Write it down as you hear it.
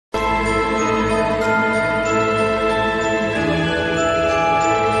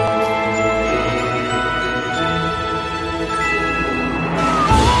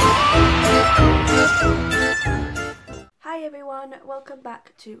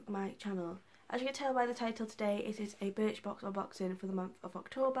to my channel. As you can tell by the title today, it is a Birchbox unboxing for the month of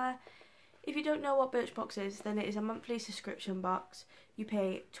October. If you don't know what Birchbox is, then it is a monthly subscription box. You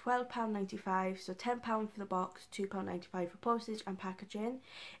pay £12.95, so £10 for the box, £2.95 for postage and packaging.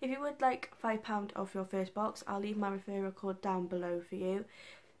 If you would like £5 off your first box, I'll leave my referral code down below for you.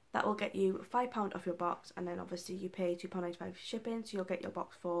 That will get you £5 off your box, and then obviously you pay £2.95 for shipping, so you'll get your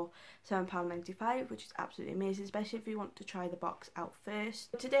box for £7.95, which is absolutely amazing, especially if you want to try the box out first.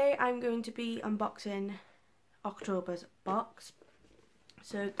 Today I'm going to be unboxing October's box.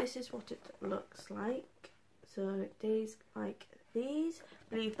 So this is what it looks like. So days like these.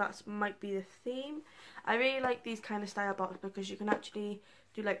 I believe that might be the theme. I really like these kind of style boxes because you can actually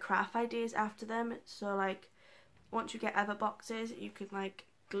do like craft ideas after them. So like once you get other boxes, you can like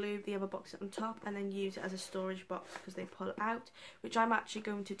glue the other box on top and then use it as a storage box because they pull out, which I'm actually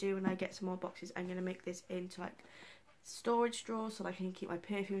going to do when I get some more boxes. I'm going to make this into like storage drawers so that I can keep my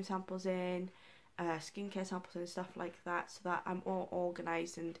perfume samples in, skincare samples and stuff like that, so that I'm all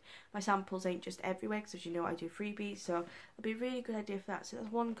organised and my samples ain't just everywhere, because as you know I do freebies, so it'll be a really good idea for that. So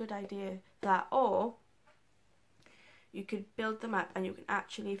that's one good idea, that, or you could build them up and you can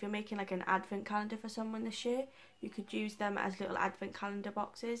actually, if you're making like an advent calendar for someone this year, you could use them as little advent calendar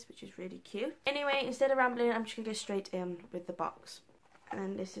boxes, which is really cute. Anyway, instead of rambling, I'm just going to go straight in with the box.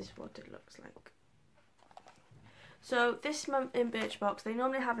 And this is what it looks like. So this month in Birchbox, they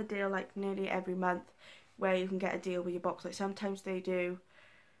normally have a deal like nearly every month where you can get a deal with your box. Like sometimes they do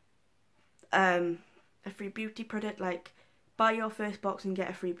a free beauty product, like buy your first box and get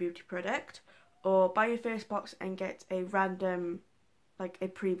a free beauty product, or buy your first box and get a random, like a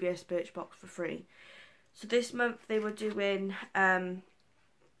previous Birchbox for free. So this month they were doing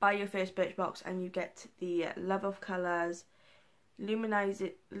buy your first Birchbox and you get the Love of Colours Luminous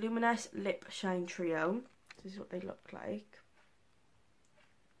Lip Shine Trio. This is what they look like.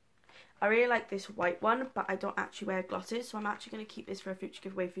 I really like this white one, but I don't actually wear glosses, so I'm actually going to keep this for a future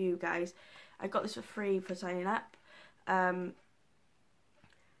giveaway for you guys. I got this for free for signing up.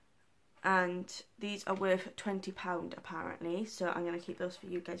 And these are worth £20 apparently, so I'm going to keep those for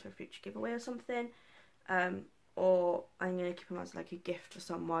you guys for a future giveaway or something, or I'm going to keep them as like a gift for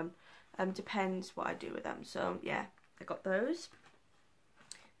someone, depends what I do with them. So yeah, I got those.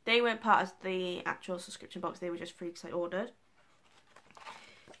 They weren't part of the actual subscription box, they were just free because I ordered.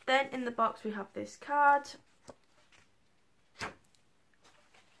 Then in the box we have this card,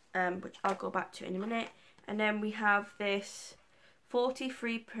 which I'll go back to in a minute, and then we have this 40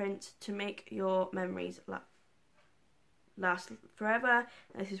 free prints to make your memories last forever.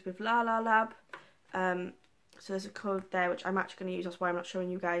 And this is with La La Lab. So there's a code there which I'm actually going to use, that's why I'm not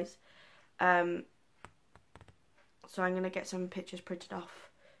showing you guys. So I'm going to get some pictures printed off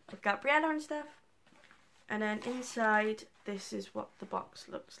with Gabriella and stuff. And then inside, this is what the box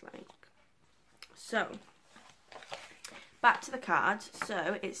looks like. So, back to the card.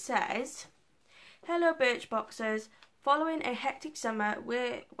 So it says, "Hello Birchboxers. Following a hectic summer,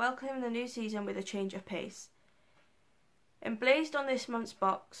 we're welcoming the new season with a change of pace. Emblazed on this month's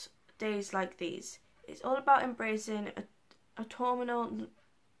box, days like these. It's all about embracing autumnal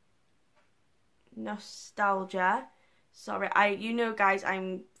nostalgia." Sorry, you know guys,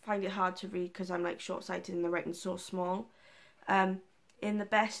 I find it hard to read because I'm like short-sighted and the writing's so small. "In the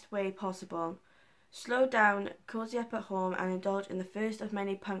best way possible. Slow down, cozy up at home and indulge in the first of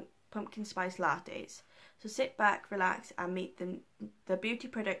many pumpkin spice lattes. So sit back, relax and meet the beauty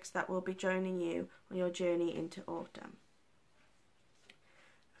products that will be joining you on your journey into autumn."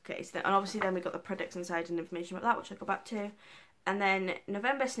 Okay, so and obviously then we got the products inside and information about that, which I'll go back to. And then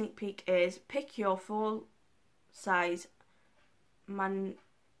November sneak peek is pick your full size Manakada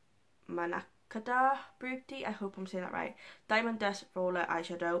Beauty, I hope I'm saying that right, Diamond Dust Roller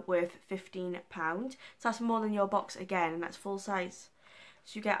Eyeshadow worth £15. So that's more than your box again, and that's full size.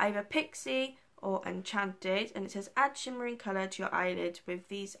 So you get either Pixie or Enchanted, and it says add shimmering colour to your eyelids with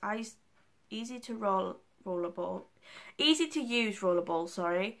these easy to use rollerball,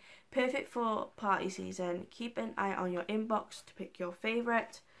 sorry. Perfect for party season. Keep an eye on your inbox to pick your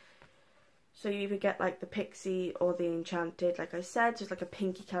favourite. So you either get like the Pixie or the Enchanted, like I said, so it's like a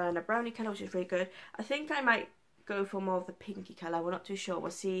pinky colour and a brownie colour, which is really good. I think I might go for more of the pinky colour, we're not too sure,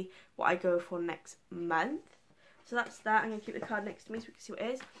 we'll see what I go for next month. So that's that. I'm going to keep the card next to me so we can see what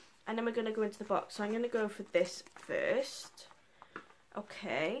it is. And then we're going to go into the box. So I'm going to go for this first.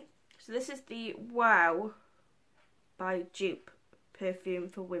 Okay. So this is the Wow by Dupe perfume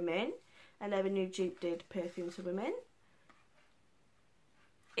for women. I never knew Dupe did perfumes for women.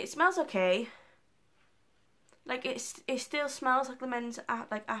 It smells okay. Like it still smells like the men's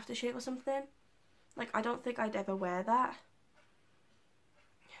like aftershave or something. Like I don't think I'd ever wear that.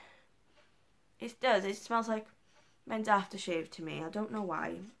 it does. It smells like men's aftershave to me. I don't know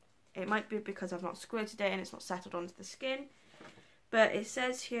why. It might be because I've not squirted it and it's not settled onto the skin. But it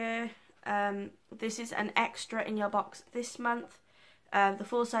says here, this is an extra in your box this month. The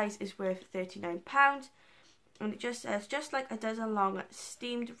full size is worth £39. And it just says, just like a dozen long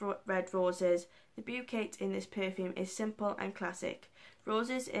steamed red roses, the bouquet in this perfume is simple and classic.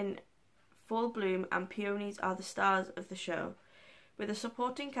 Roses in full bloom and peonies are the stars of the show. With a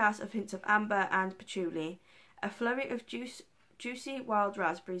supporting cast of hints of amber and patchouli, a flurry of juicy wild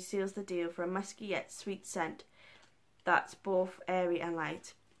raspberry seals the deal for a musky yet sweet scent that's both airy and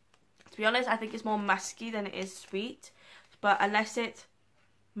light. To be honest, I think it's more musky than it is sweet, but unless it's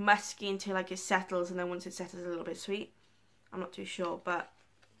musky until like it settles, and then once it settles, a little bit sweet. I'm not too sure, but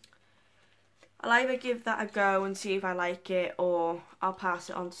I'll either give that a go and see if I like it, or I'll pass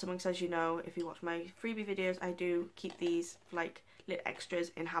it on to someone, because as you know, if you watch my freebie videos, I do keep these for like little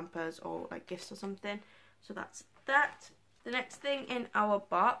extras in hampers or like gifts or something. So that's that. The next thing in our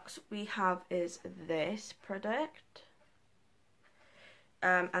box we have is this product.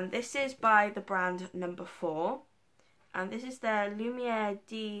 And this is by the brand Number 4. And this is their Lumiere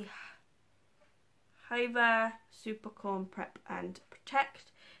D Hiver Super Corn Prep and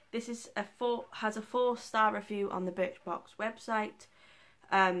Protect. This is has a 4-star review on the Birchbox website.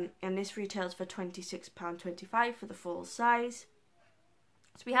 And this retails for £26.25 for the full size.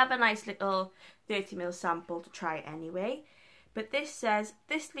 So we have a nice little 30ml sample to try anyway. But this says,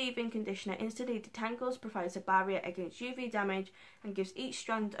 this leave-in conditioner instantly detangles, provides a barrier against UV damage, and gives each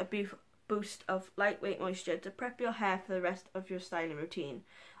strand a boost of lightweight moisture to prep your hair for the rest of your styling routine.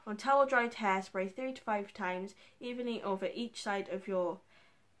 On towel-dried hair, spray 3 to 5 times, evenly over each side of your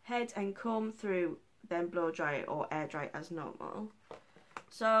head and comb through, then blow dry or air dry as normal.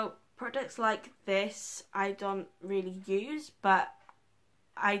 So, products like this I don't really use, but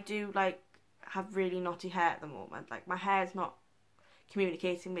I do like have really knotty hair at the moment. Like, my hair's not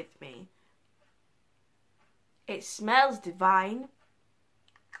communicating with me. It smells divine.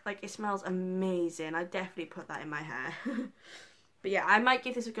 Like, it smells amazing. I definitely put that in my hair. But yeah, I might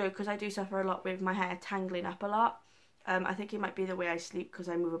give this a go because I do suffer a lot with my hair tangling up a lot. I think it might be the way I sleep because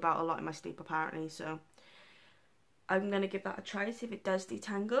I move about a lot in my sleep apparently. So I'm going to give that a try, see if it does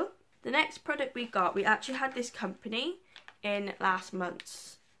detangle. The next product we got, we actually had this company in last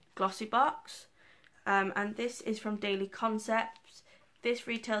month's glossy box. And this is from Daily Concepts. This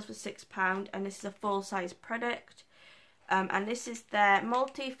retails for £6 and this is a full size product. And this is their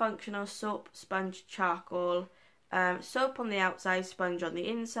multi-functional soap sponge charcoal. Soap on the outside, sponge on the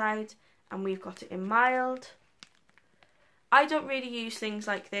inside. And we've got it in mild. I don't really use things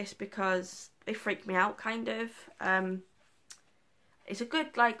like this because they freak me out kind of. It's a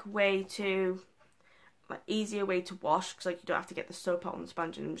good like easier way to wash, because like you don't have to get the soap out on the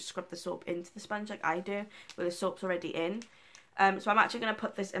sponge and scrub the soap into the sponge like I do, where the soap's already in. So I'm actually going to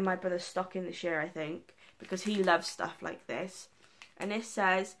put this in my brother's stocking this year, I think, because he loves stuff like this. And this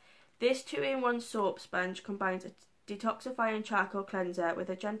says, this 2-in-1 soap sponge combines a detoxifying charcoal cleanser with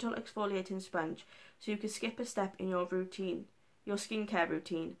a gentle exfoliating sponge, so you can skip a step in your skincare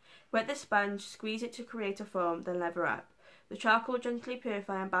routine. Wet the sponge, squeeze it to create a foam, then lever up. The charcoal gently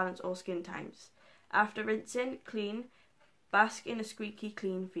purify and balance all skin types. After rinsing, clean, bask in a squeaky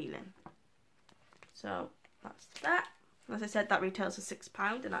clean feeling. So that's that. As I said, that retails for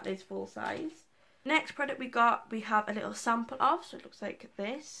 £6 and that is full size. Next product we have a little sample of, so it looks like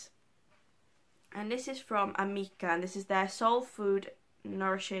this. And this is from Amika, and this is their Soul Food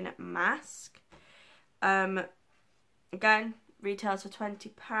Nourishing Mask. Again, retails for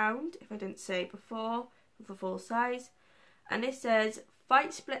 £20, if I didn't say before, for full size. And this says,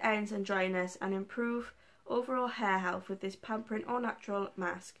 fight split ends and dryness and improve overall hair health with this pampering all-natural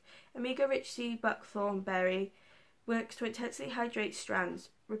mask. Omega-rich sea buckthorn berry works to intensely hydrate strands,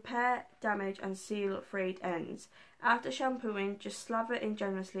 repair damage and seal frayed ends. After shampooing, just slather in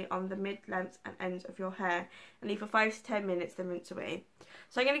generously on the mid-length and ends of your hair and leave for 5 to 10 minutes, then rinse away.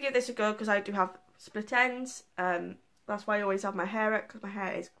 So I'm going to give this a go because I do have split ends. That's why I always have my hair up, because my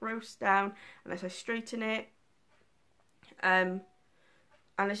hair is gross down unless I straighten it. And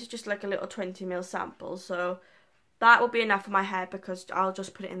this is just like a little 20ml sample, so that will be enough for my hair because I'll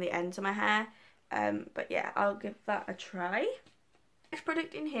just put it in the ends of my hair. But yeah, I'll give that a try. Next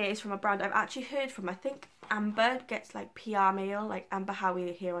product in here is from a brand I've actually heard from. I think Amber gets like PR mail, like Amber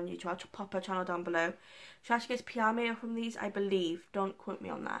Howie here on YouTube. I'll pop her channel down below. She actually gets PR mail from these, I believe. Don't quote me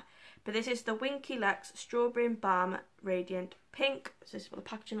on that. But this is the Winky Lux Strawberry and Balm Radiant Pink. So this is what the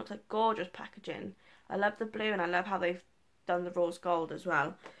packaging looks like. Gorgeous packaging. I love the blue and I love how they've done the rose gold as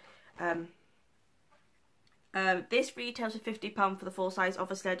well. This retails for £50 for the full size.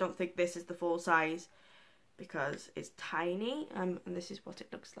 Obviously I don't think this is the full size because it's tiny, and this is what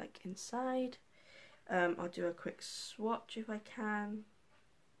it looks like inside. I'll do a quick swatch if I can.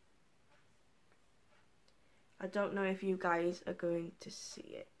 I don't know if you guys are going to see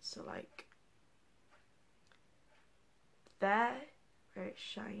it, so like there where it's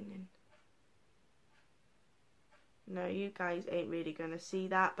shining. No, you guys ain't really gonna see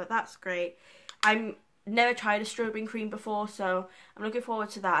that, but that's great. I'm never tried a strawberry cream before, so I'm looking forward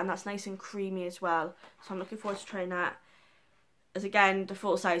to that, and that's nice and creamy as well, so I'm looking forward to trying that. As again, the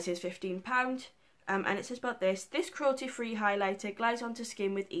full size is £15, and it says about this cruelty-free highlighter glides onto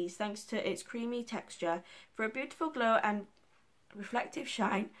skin with ease thanks to its creamy texture for a beautiful glow and reflective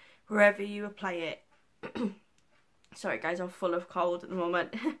shine wherever you apply it. Sorry guys, I'm full of cold at the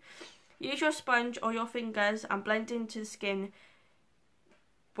moment. Use your sponge or your fingers and blend into the skin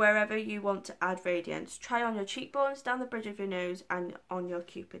wherever you want to add radiance. Try on your cheekbones, down the bridge of your nose, and on your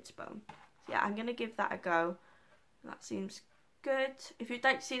cupid's bow. So yeah, I'm going to give that a go. That seems good. If you'd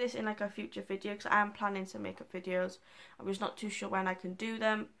like to see this in like a future video, because I am planning some makeup videos, I'm just not too sure when I can do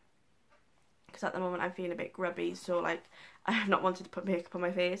them, because at the moment I'm feeling a bit grubby, so like I have not wanted to put makeup on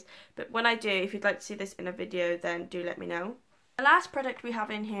my face. But when I do, if you'd like to see this in a video, then do let me know. The last product we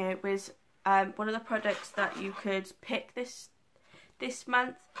have in here was one of the products that you could pick this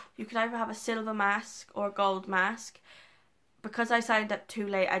month. You could either have a silver mask or a gold mask. Because I signed up too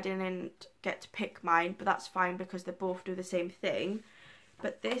late, I didn't get to pick mine, but that's fine because they both do the same thing.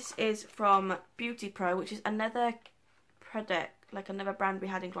 But this is from Beauty Pro, which is another product, like another brand we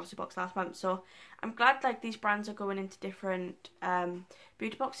had in Gloucestershire last month. So I'm glad like these brands are going into different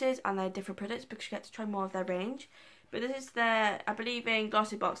beauty boxes and they're different products, because you get to try more of their range. But this is I believe in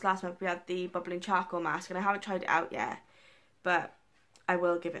Gloucestershire last month we had the bubbling charcoal mask, and I haven't tried it out yet, but I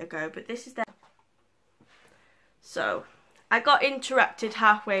will give it a go. But this is their... So I got interrupted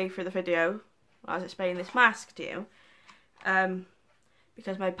halfway through the video while I was explaining this mask to you,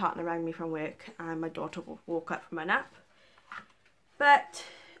 because my partner rang me from work and my daughter woke up from a nap. But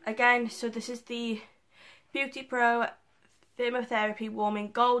again, so this is the Beauty Pro Thermotherapy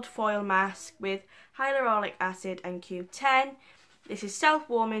Warming Gold Foil Mask with hyaluronic acid and Q10. This is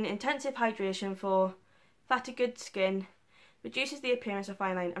self-warming, intensive hydration for fatigued skin, reduces the appearance of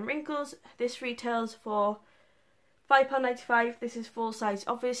fine line and wrinkles. This retails for £5.95. This is full size,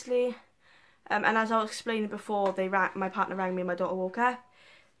 obviously. And as I was explaining before, my partner rang me and my daughter woke up.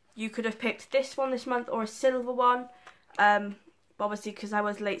 You could have picked this one this month or a silver one. But obviously, because I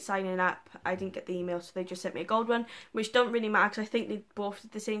was late signing up, I didn't get the email, so they just sent me a gold one, which don't really matter because I think they both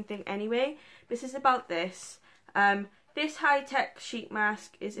did the same thing anyway. This is about this. This high-tech sheet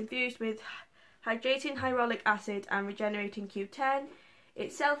mask is infused with hydrating hyaluronic acid and regenerating Q10.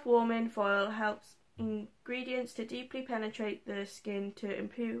 Its self-warming foil helps ingredients to deeply penetrate the skin to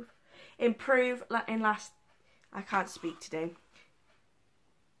improve I can't speak today.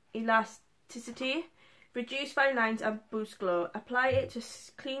 Elasticity, reduce fine lines and boost glow. Apply it to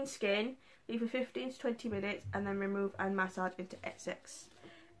clean skin, leave for 15 to 20 minutes, and then remove and massage into excess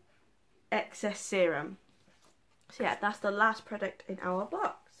serum. So yeah, that's the last product in our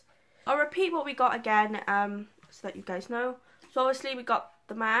box. I'll repeat what we got again, so that you guys know. So obviously we got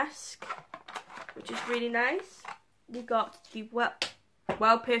the mask, which is really nice. We got the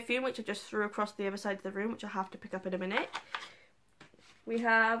Well perfume, which I just threw across the other side of the room, which I have to pick up in a minute. We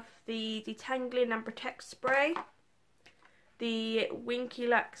have the Detangling and Protect Spray, the Winky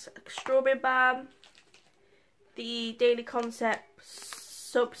Lux Strawberry Balm, the Daily Concept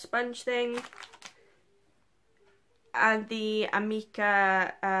Soap Sponge thing, and the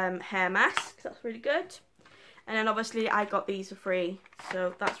Amika hair mask. That's really good. And then obviously I got these for free,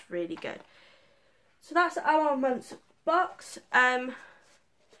 so that's really good. So that's our month's box.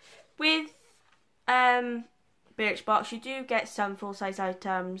 With Birchbox, you do get some full-size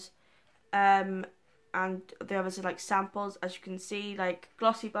items, and the others are like samples, as you can see, like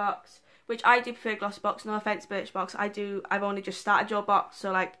Glossybox, which I do prefer Glossybox. No offense, Birchbox. I've only just started your box,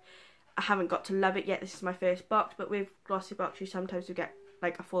 so like I haven't got to love it yet. This is my first box, but with Glossybox, you sometimes do get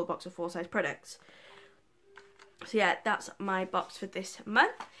like a full box of full-size products. So yeah, that's my box for this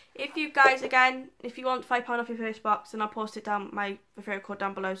month. If you guys, again, if you want £5 off your first box, then I'll post it down, my referral code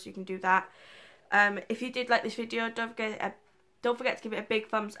down below, so you can do that. If you did like this video, don't forget to give it a big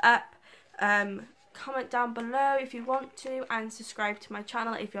thumbs up. Comment down below if you want to, and subscribe to my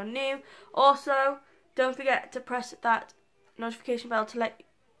channel if you're new. Also, don't forget to press that notification bell to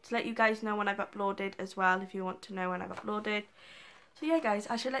let you guys know when I've uploaded as well, if you want to know when I've uploaded. So yeah guys,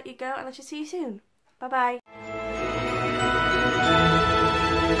 I shall let you go, and I shall see you soon. Bye bye.